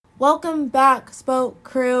Welcome back, Spoke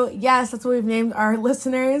Crew. Yes, that's what we've named our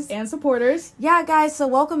listeners. And supporters. Yeah, guys, so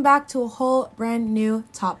welcome back to a whole brand new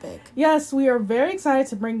topic. Yes, we are very excited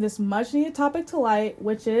to bring this much-needed topic to light,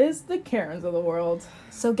 which is the Karens of the world.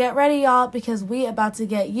 So get ready, y'all, because we about to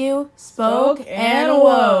get you Spoke and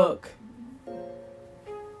woke.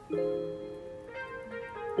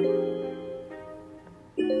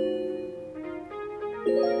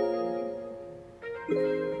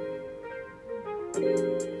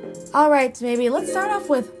 All right, maybe let's start off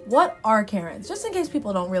with what are Karens, just in case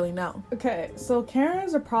people don't really know. Okay, so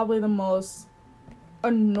Karens are probably the most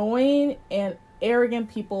annoying and arrogant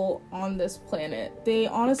people on this planet. They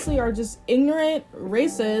honestly are just ignorant,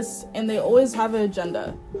 racist, and they always have an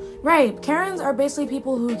agenda. Right, Karens are basically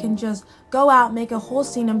people who can just go out, make a whole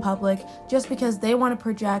scene in public just because they want to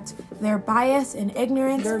project their bias and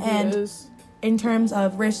ignorance Their and views. in terms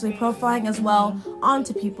of racially profiling as well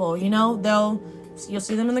onto people. You know, you'll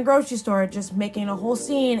see them in the grocery store just making a whole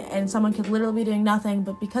scene, and someone could literally be doing nothing,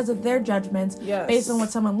 but because of their judgments, Yes. based on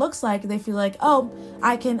what someone looks like, they feel like, oh,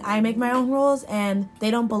 I make my own rules and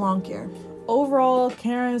they don't belong here. Overall,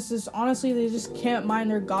 Karens just honestly, they just can't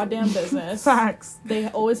mind their goddamn business. Facts. They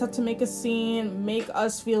always have to make a scene, make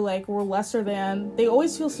us feel like we're lesser than. They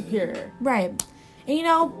always feel superior. Right. And you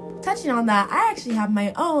know, touching on that, I actually have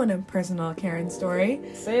my own personal Karen story.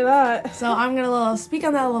 Say that. So I'm going to speak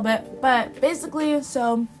on that a little bit. But basically,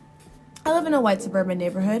 so I live in a white suburban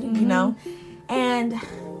neighborhood, you know, and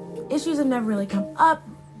issues have never really come up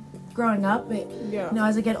growing up. But, Yeah. you know,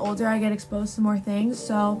 as I get older, I get exposed to more things.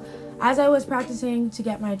 So as I was practicing to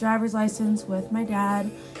get my driver's license with my dad,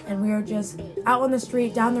 and we were just out on the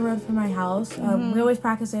street down the road from my house, we always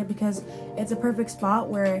practice it because it's a perfect spot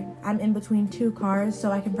where I'm in between two cars,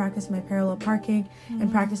 so I can practice my parallel parking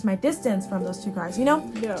and practice my distance from those two cars, you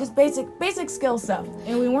know? Yeah. Just basic skill stuff.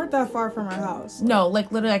 And we weren't that far from our house. No,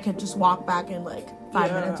 like literally I could just walk back in like 5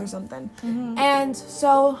 Yeah. minutes or something. And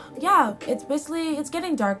so, yeah, it's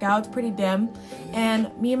getting dark out. It's pretty dim. And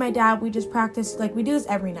me and my dad, we just practice, like we do this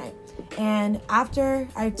every night. And after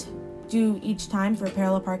I do each time for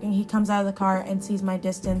parallel parking, he comes out of the car and sees my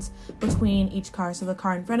distance between each car. So the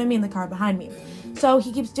car in front of me and the car behind me. So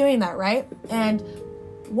he keeps doing that, right? And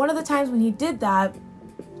one of the times when he did that,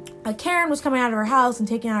 a Karen was coming out of her house and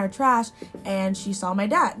taking out her trash, and she saw my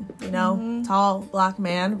dad, you know, tall, black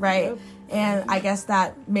man, right? Yep. And I guess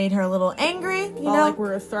that made her a little angry, you know? Like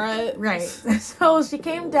we're a threat. Right. So she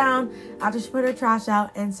came down after she put her trash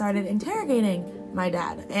out and started interrogating my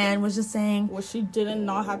dad and was just saying, What she did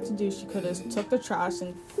not have to do, she could have took the trash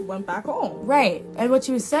and went back home. right. And what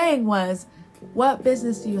she was saying was, what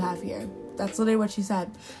business do you have here? That's literally what she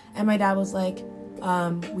said. And my dad was like,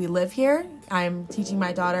 we live here. I'm teaching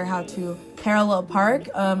my daughter how to parallel park.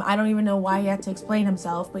 I don't even know why he had to explain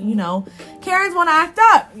himself, but you know, Karens want to act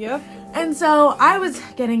up. Yep. And so I was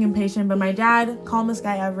getting impatient, but my dad, calmest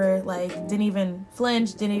guy ever, like didn't even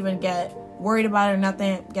flinch, didn't even get worried about it or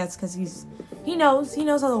nothing. I guess because he knows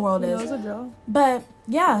how the world is. He knows a drill. But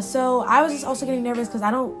yeah, so I was just also getting nervous because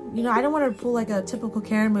I don't want to pull like a typical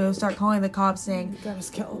Karen move, start calling the cops saying Got us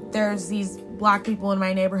killed. there's these black people in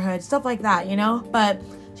my neighborhood, stuff like that, you know? But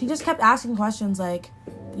she just kept asking questions like,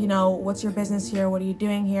 you know, what's your business here? What are you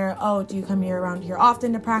doing here? Oh, do you come here around here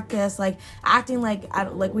often to practice? Like acting like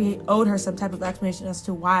we owed her some type of explanation as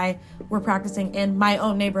to why we're practicing in my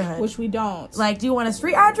own neighborhood. Which we don't. Like, do you want a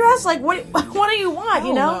street address? Like, what do you want,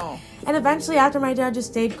 you know? No. And eventually, after my dad just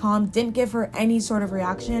stayed calm, didn't give her any sort of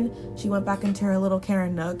reaction, she went back into her little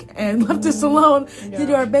Karen nook and left us alone to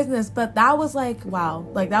do our business. But that was like, wow.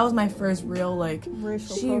 Like, that was my first real, like,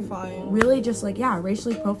 Racial she profiling. really just, like, yeah,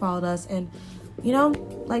 racially profiled us. And, you know,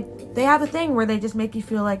 like, they have a thing where they just make you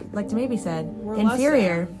feel like Tamabi said, We're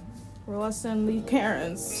inferior. We're less than the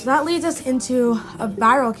Karens. So that leads us into a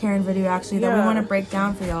viral Karen video, actually, that we Yeah. want to break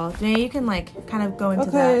down for y'all. Jay, you can, like, kind of go into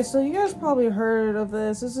Okay, that. so you guys probably heard of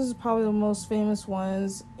this. This is probably the most famous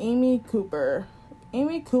ones. Amy Cooper.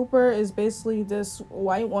 Amy Cooper is basically this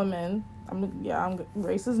white woman.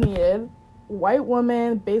 Race is needed. White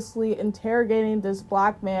woman basically interrogating this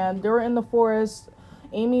black man. They were in the forest.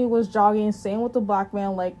 Amy was jogging, staying with the black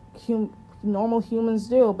man like normal humans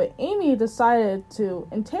do. But Amy decided to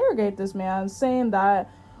interrogate this man, saying that,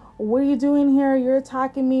 what are you doing here? You're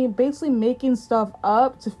attacking me. Basically making stuff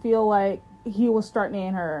up to feel like he was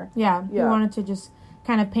threatening her. Yeah, he wanted to just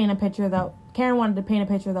kind of paint a picture that Karen wanted to paint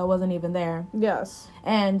a picture that wasn't even there. Yes.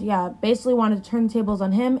 And yeah, basically wanted to turn the tables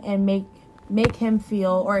on him and make him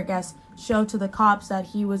feel, or I guess show to the cops that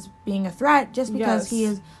he was being a threat just because he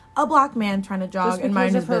is a black man trying to jog and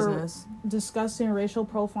mind his business. Disgusting racial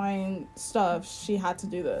profiling stuff, she had to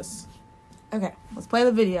do this. Okay, let's play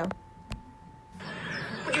the video.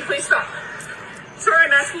 Would you Please stop. Sir,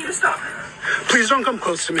 I'm asking you to stop. Please don't come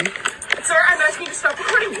close to me. Sir, I'm asking you to stop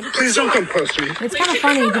recording me. Please don't come close to me. It's kind of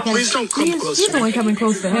funny because Please don't come close he's to the me. one coming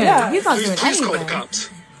close to him. Yeah. He's not Please, doing please call the anything. cops.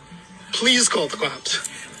 Please call the cops.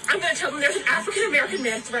 I'm going to tell them there's an African-American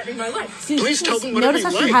man threatening my life. Please tell them whatever Notice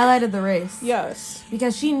how you she like. highlighted the race. Yes.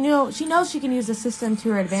 Because she knows she can use the system to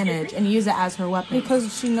her advantage and use it as her weapon.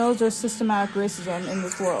 Because she knows there's systematic racism in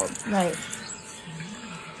this world. Right.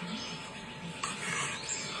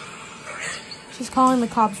 She's calling the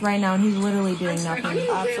cops right now and he's literally doing nothing.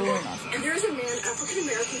 Absolutely nothing. And there's a man,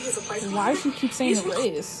 African-American, who's a bicycle. Why does she keep saying the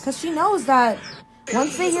race? Because she knows that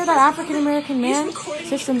once they hear that African American man,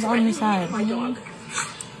 system's on her side. My dog.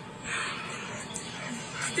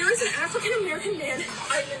 There is an African-American man.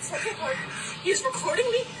 I'm in Central Park. He is recording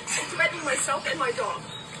me and threatening myself and my dog.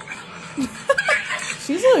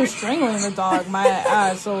 She's literally strangling the dog, my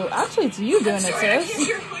ass. So actually, it's you doing it, Sorry, I can't sis.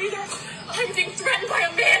 hear you either. I'm being threatened by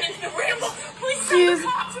a man in the ramble. Please send the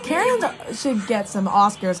cops. Karen should get some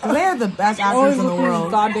Oscars because they are the best Always actors in the with these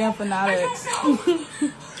world. goddamn fanatics.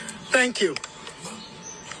 Thank you.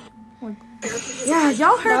 Yeah,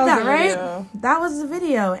 y'all heard That was that, the right? video. That was the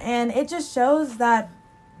video, and it just shows that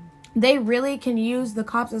they really can use the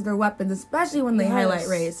cops as their weapons, especially when they highlight Yes,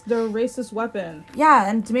 race. Their racist weapon. Yeah,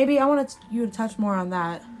 and maybe I wanted you to touch more on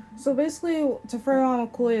that. So basically, to further on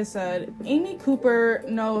what Kulia said, Amy Cooper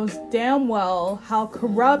knows damn well how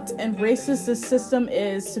corrupt and racist this system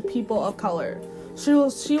is to people of color. She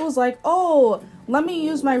was like, oh, let me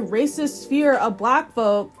use my racist sphere of black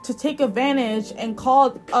folk to take advantage and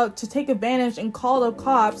call the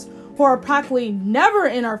cops who are practically never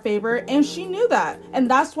in our favor, and she knew that.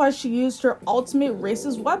 And that's why she used her ultimate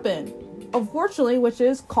racist weapon, unfortunately, which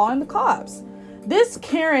is calling the cops. This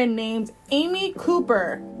Karen named Amy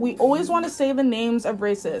Cooper, we always want to say the names of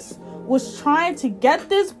racists, was trying to get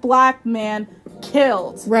this black man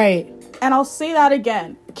killed. Right. And I'll say that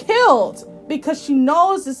again, killed, because she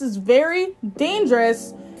knows this is very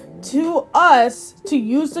dangerous to us to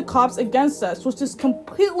use the cops against us, which is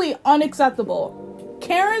completely unacceptable.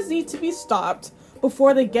 Karens need to be stopped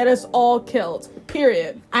before they get us all killed.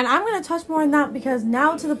 Period. And I'm going to touch more on that because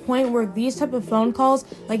now to the point where these type of phone calls,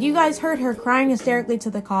 like you guys heard her crying hysterically to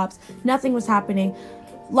the cops, nothing was happening.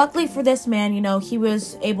 Luckily for this man, you know, he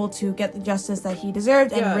was able to get the justice that he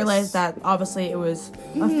deserved and Yes. realized that obviously it was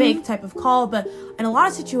a fake type of call. But in a lot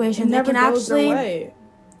of situations, it Never can goes their actually... way.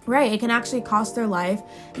 Right, it can actually cost their life.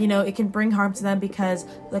 You know, it can bring harm to them because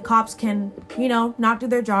the cops can, you know, not do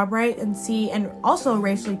their job right and see, and also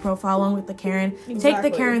racially profile along with the Karen. Take Exactly.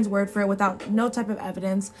 the Karen's word for it without no type of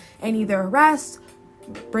evidence and either arrest,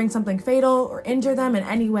 bring something fatal, or injure them in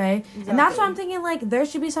any way. And that's why I'm thinking, like, there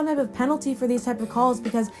should be some type of penalty for these type of calls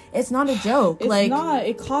because it's not a joke. It's like, not.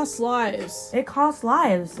 It costs lives. it costs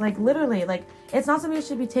lives. Like, literally. Like, it's not something that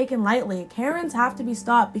should be taken lightly. Karens have to be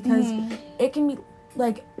stopped because it can be...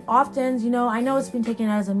 Like, often, you know, I know it's been taken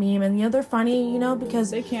as a meme, and, you know, they're funny, you know, because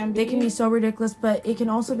They can they can be so ridiculous, but it can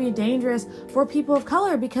also be dangerous for people of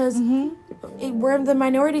color because we're the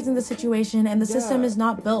minorities in the situation, and the system is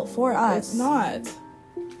not built for us. It's not.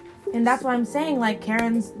 And that's why I'm saying, like,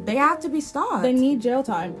 Karens, they have to be stopped. They need jail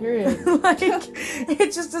time, period. Like,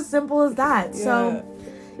 it's just as simple as that. So,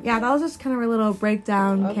 yeah, that was just kind of a little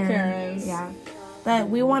breakdown, Of Karens. Yeah. But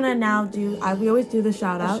we want to now do, we always do the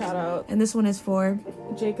shout out. Shout out. And this one is for,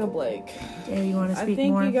 Jacob Blake. Jay, you want to I speak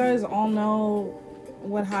think more? you guys all know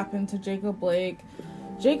what happened to Jacob Blake.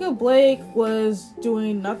 Jacob Blake was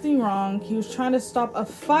doing nothing wrong. He was trying to stop a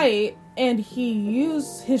fight, and he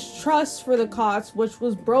used his trust for the cops, which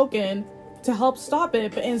was broken, to help stop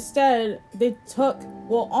it. But instead, they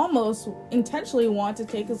almost intentionally want to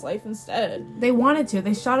take his life instead. They wanted to.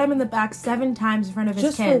 They shot him in the back 7 times in front of his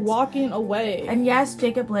Just kids. for walking away. And yes,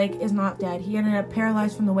 Jacob Blake is not dead. He ended up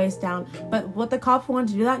paralyzed from the waist down. But what the cops wanted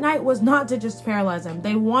to do that night was not to just paralyze him.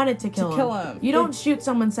 They wanted to kill him. You don't shoot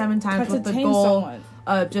someone 7 times To with the detain goal someone.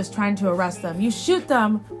 of just trying to arrest them. You shoot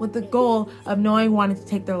them with the goal of knowing wanting to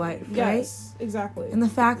take their life, right? Yes, exactly. And the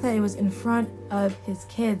fact that it was in front of his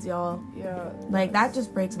kids, y'all, Yeah. like, that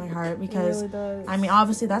just breaks my heart because, really does. I mean,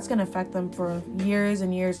 obviously that's going to affect them for years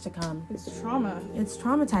and years to come. It's trauma. It's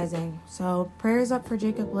traumatizing. So prayers up for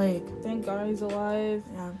Jacob Blake. Thank God he's alive.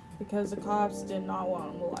 Yeah, Because the cops did not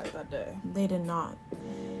want him alive that day. they did not.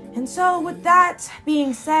 And so with that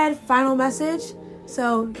being said, final message.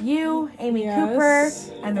 So you, Amy Yes.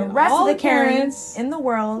 Cooper, and the And rest all of the the Karens Karens in the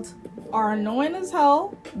world, Are annoying as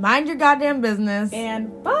hell. mind your goddamn business.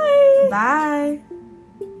 And bye. Bye.